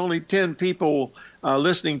for us is only 10 people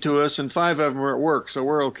listening to us, and 5 of them are at work, so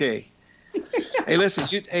we're okay. Hey, listen,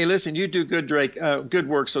 you do good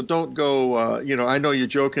work, so don't go, I know you're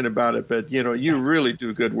joking about it, but, you really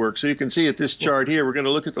do good work. So you can see at this chart here, we're going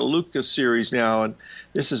to look at the Lucas series now, and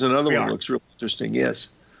this is another one that looks real interesting.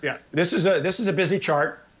 Yes. Yeah, this is a busy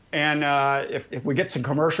chart, and if we get some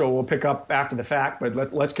commercial, we'll pick up after the fact,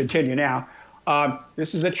 but let's continue now.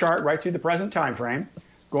 This is a chart right through the present time frame,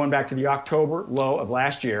 going back to the October low of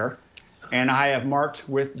last year, and I have marked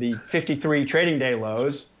with the 53 trading day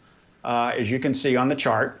lows, as you can see on the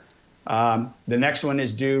chart. The next one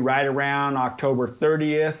is due right around October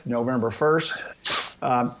 30th, November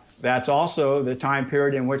 1st. That's also the time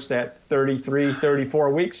period in which that 33,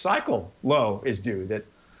 34-week cycle low is due that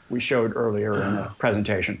we showed earlier in the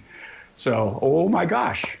presentation. So, oh my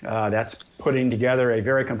gosh, that's putting together a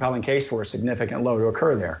very compelling case for a significant low to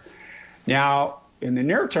occur there. Now, in the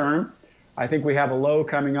near term, I think we have a low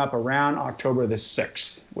coming up around October the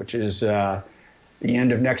 6th, which is the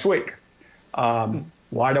end of next week.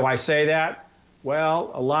 Why do I say that?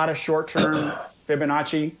 Well, a lot of short-term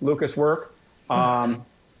Fibonacci Lucas work.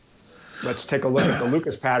 Let's take a look at the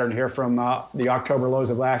Lucas pattern here from the October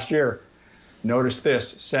lows of last year. Notice this,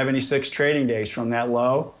 76 trading days from that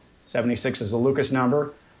low. 76 is the Lucas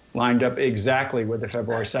number, lined up exactly with the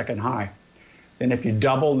February 2nd high. Then if you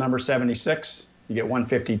double number 76, you get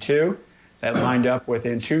 152. That lined up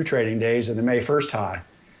within 2 trading days of the May 1st high.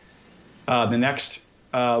 The next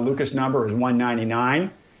Lucas number is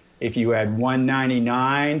 199. If you add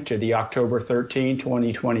 199 to the October 13,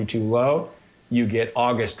 2022 low, you get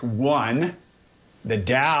August 1. The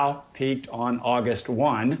Dow peaked on August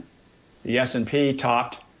 1. The S&P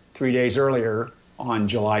topped 3 days earlier on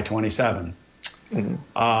July 27.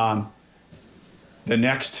 Mm-hmm. The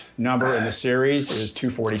next number in the series is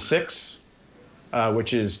 246.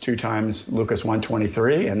 Which is 2 times Lucas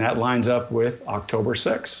 123, and that lines up with October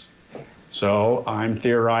 6th. So I'm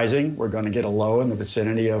theorizing we're going to get a low in the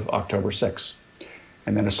vicinity of October 6th,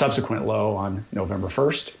 and then a subsequent low on November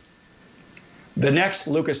 1st. The next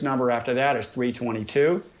Lucas number after that is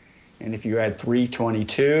 322, and if you add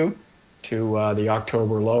 322 to the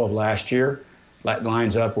October low of last year, that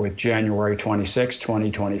lines up with January 26,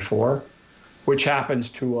 2024, which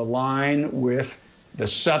happens to align with the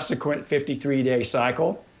subsequent 53-day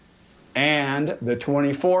cycle and the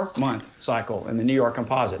 24-month cycle in the New York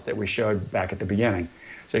Composite that we showed back at the beginning.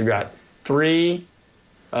 So you've got 3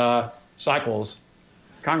 cycles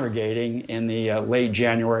congregating in the late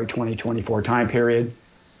January 2024 time period.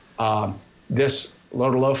 This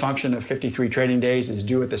low-to-low function of 53 trading days is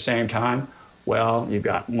due at the same time. Well, you've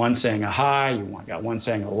got one saying a high, you've got one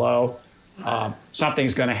saying a low.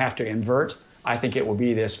 Something's going to have to invert. I think it will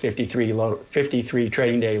be this 53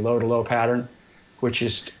 trading day low-to-low pattern, which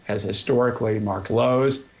has historically marked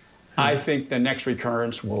lows. I think the next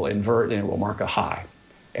recurrence will invert and it will mark a high.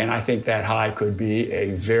 And I think that high could be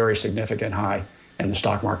a very significant high in the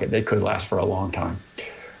stock market. They could last for a long time.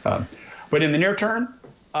 But in the near term,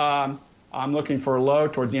 I'm looking for a low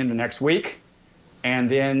towards the end of next week,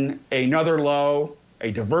 and then another low,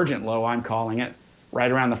 a divergent low, I'm calling it,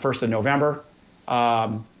 right around the 1st of November.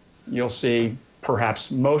 You'll see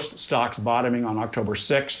perhaps most stocks bottoming on October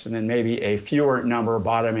 6th, and then maybe a fewer number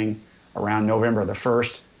bottoming around November the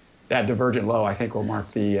 1st. That divergent low, I think, will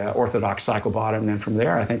mark the orthodox cycle bottom. And then from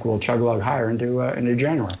there, I think we'll chug along higher into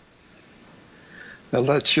January. Well,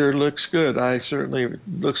 that sure looks good.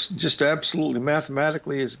 Looks just absolutely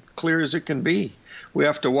mathematically as clear as it can be. We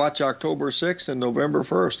have to watch October 6th and November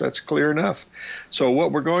 1st. That's clear enough. So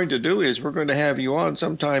what we're going to do is we're going to have you on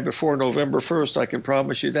sometime before November 1st. I can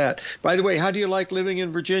promise you that. By the way, how do you like living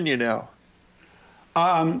in Virginia now?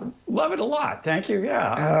 Love it a lot. Thank you.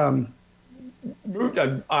 Yeah.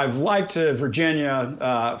 I've liked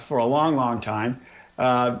Virginia for a long, long time.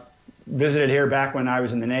 Visited here back when I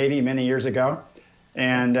was in the Navy many years ago.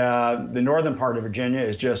 And the northern part of Virginia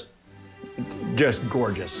is just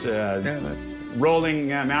gorgeous. Rolling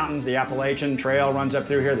mountains, the Appalachian Trail runs up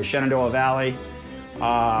through here, the Shenandoah Valley.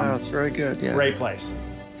 That's very good. Yeah. Great place.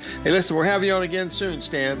 Hey, listen, we'll have you on again soon,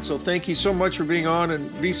 Stan. So thank you so much for being on,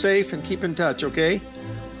 and be safe and keep in touch, okay?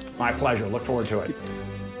 My pleasure. Look forward to it.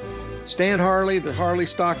 Stan Harley, the Harley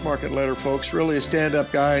Stock Market Letter, folks, really a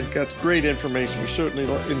stand-up guy and got great information. We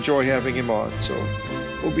certainly enjoy having him on. So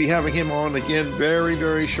we'll be having him on again very,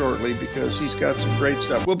 very shortly because he's got some great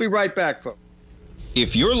stuff. We'll be right back, folks.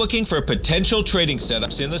 If you're looking for potential trading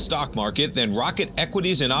setups in the stock market, then Rocket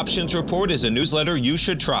Equities and Options Report is a newsletter you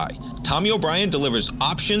should try. Tommy O'Brien delivers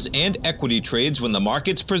options and equity trades when the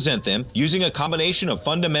markets present them using a combination of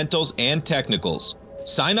fundamentals and technicals.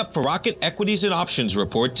 Sign up for Rocket Equities and Options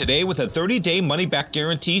Report today with a 30-day money-back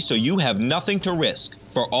guarantee so you have nothing to risk.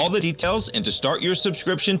 For all the details and to start your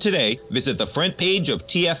subscription today, visit the front page of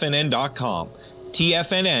TFNN.com.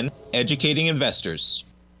 TFNN, educating investors.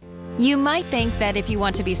 You might think that if you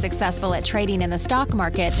want to be successful at trading in the stock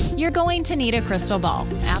market, you're going to need a crystal ball.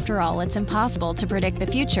 After all, it's impossible to predict the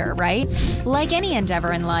future, right? Like any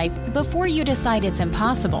endeavor in life, before you decide it's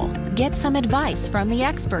impossible, get some advice from the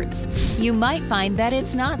experts. You might find that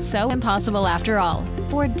it's not so impossible after all.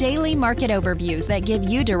 For daily market overviews that give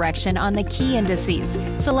you direction on the key indices,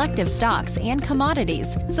 selective stocks, and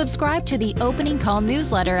commodities, subscribe to the Opening Call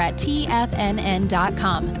newsletter at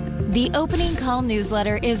TFNN.com. The Opening Call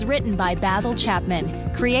newsletter is written by Basil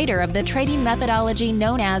Chapman, creator of the trading methodology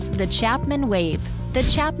known as the Chapman Wave. The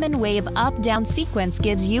Chapman Wave up-down sequence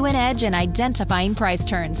gives you an edge in identifying price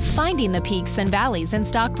turns, finding the peaks and valleys in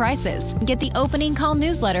stock prices. Get the Opening Call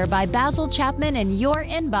newsletter by Basil Chapman in your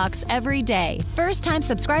inbox every day. First-time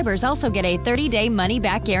subscribers also get a 30-day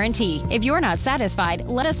money-back guarantee. If you're not satisfied,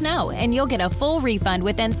 let us know, and you'll get a full refund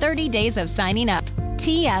within 30 days of signing up.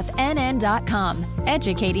 TFNN.com,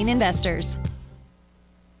 educating investors.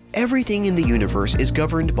 Everything in the universe is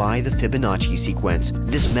governed by the Fibonacci sequence.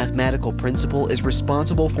 This mathematical principle is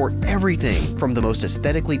responsible for everything from the most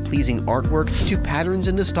aesthetically pleasing artwork to patterns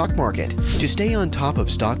in the stock market. To stay on top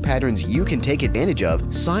of stock patterns you can take advantage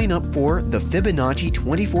of, sign up for the Fibonacci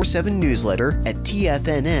 24/7 newsletter at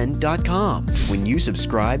TFNN.com. When you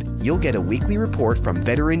subscribe, you'll get a weekly report from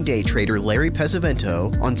veteran day trader Larry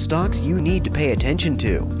Pesavento on stocks you need to pay attention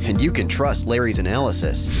to. And you can trust Larry's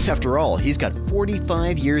analysis. After all, he's got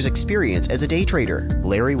 45 years experience as a day trader.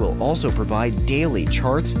 Larry will also provide daily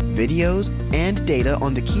charts, videos, and data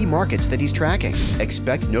on the key markets that he's tracking.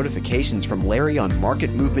 Expect notifications from Larry on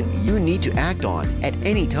market movement you need to act on at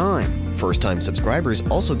any time. First-time subscribers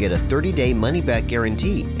also get a 30-day money-back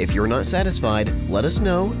guarantee. If you're not satisfied, let us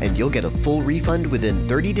know and you'll get a full refund within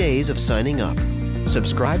 30 days of signing up.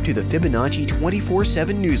 Subscribe to the Fibonacci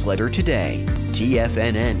 24/7 newsletter today.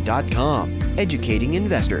 TFNN.com, educating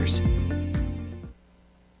investors.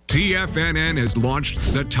 TFNN has launched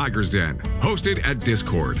the Tiger's Den. Hosted at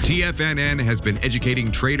Discord, TFNN has been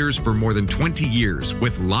educating traders for more than 20 years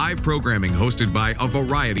with live programming hosted by a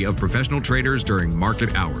variety of professional traders during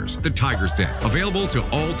market hours. The Tiger's Den, available to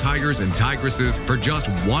all tigers and tigresses for just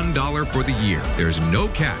 $1 for the year. There's no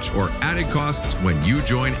catch or added costs when you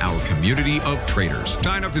join our community of traders.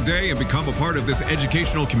 Sign up today and become a part of this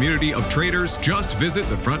educational community of traders. Just visit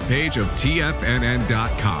the front page of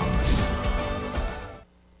TFNN.com.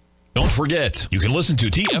 Don't forget, you can listen to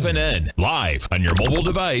TFNN live on your mobile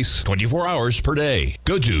device 24 hours per day.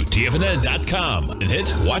 Go to TFNN.com and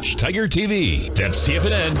hit Watch Tiger TV. That's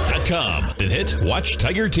TFNN.com. Then hit Watch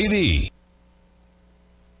Tiger TV.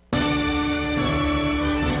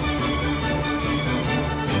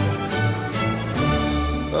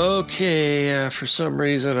 Okay, for some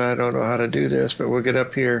reason, I don't know how to do this, but we'll get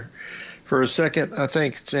up here for a second. I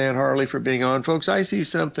thank Stan Harley for being on. Folks, I see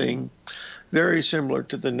something very similar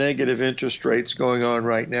to the negative interest rates going on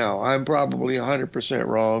right now. I'm probably 100%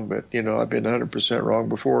 wrong, but, you know, I've been 100% wrong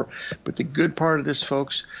before. But the good part of this,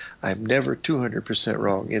 folks, I'm never 200%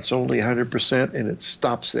 wrong. It's only 100%, and it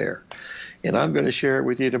stops there. And I'm going to share it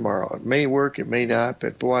with you tomorrow. It may work, it may not,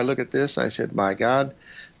 but boy, I look at this, I said, my God,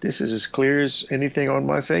 This is as clear as anything on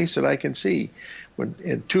my face that I can see. When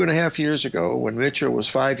 2.5 years ago, when Mitchell was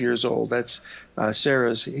 5 years old, that's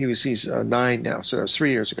Sarah's. He's 9 now, so that was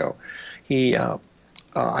 3 years ago.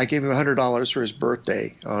 I gave him $100 for his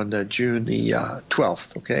birthday on June the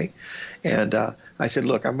 12th. Okay, and I said,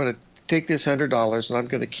 look, I'm going to take this $100 and I'm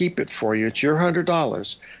going to keep it for you. It's your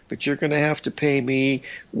 $100, but you're going to have to pay me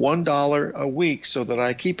 $1 a week so that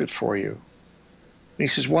I keep it for you. And he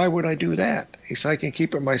says, why would I do that? He said, I can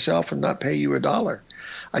keep it myself and not pay you $1.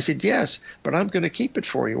 I said, yes, but I'm going to keep it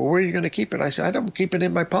for you. Well, where are you going to keep it? I said, I don't keep it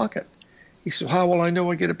in my pocket. He said, how will I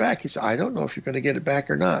know I get it back? He said, I don't know if you're going to get it back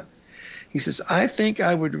or not. He says, I think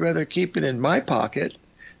I would rather keep it in my pocket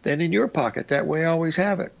than in your pocket. That way I always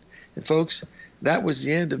have it. And folks, that was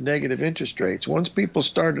the end of negative interest rates. Once people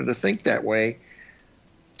started to think that way,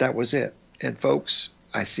 that was it. And folks,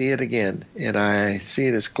 I see it again, and I see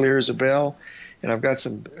it as clear as a bell. And I've got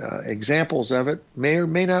some examples of it. May or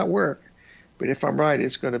may not work, but if I'm right,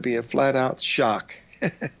 it's going to be a flat-out shock.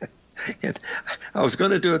 And I was going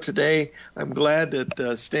to do it today. I'm glad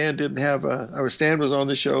that Stan didn't have Stan was on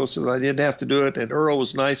the show, so that I didn't have to do it. And Earl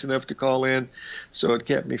was nice enough to call in, so it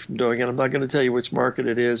kept me from doing it. I'm not going to tell you which market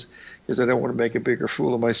it is because I don't want to make a bigger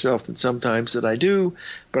fool of myself than sometimes that I do.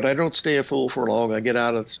 But I don't stay a fool for long. I get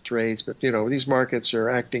out of the trades. But, these markets are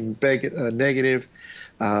acting negative.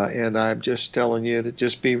 And I'm just telling you that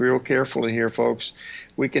just be real careful in here, folks.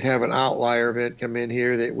 We could have an outlier event come in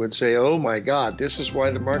here that would say, oh, my God, this is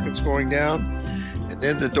why the market's going down. And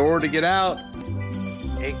then the door to get out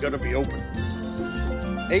ain't going to be open.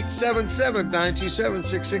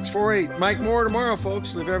 877-927-6648. Mike Moore tomorrow,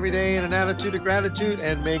 folks. Live every day in an attitude of gratitude,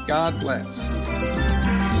 and may God bless.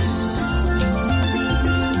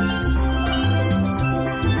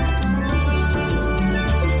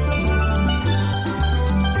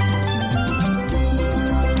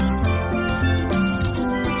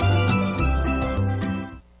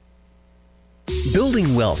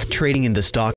 Building wealth trading in the stock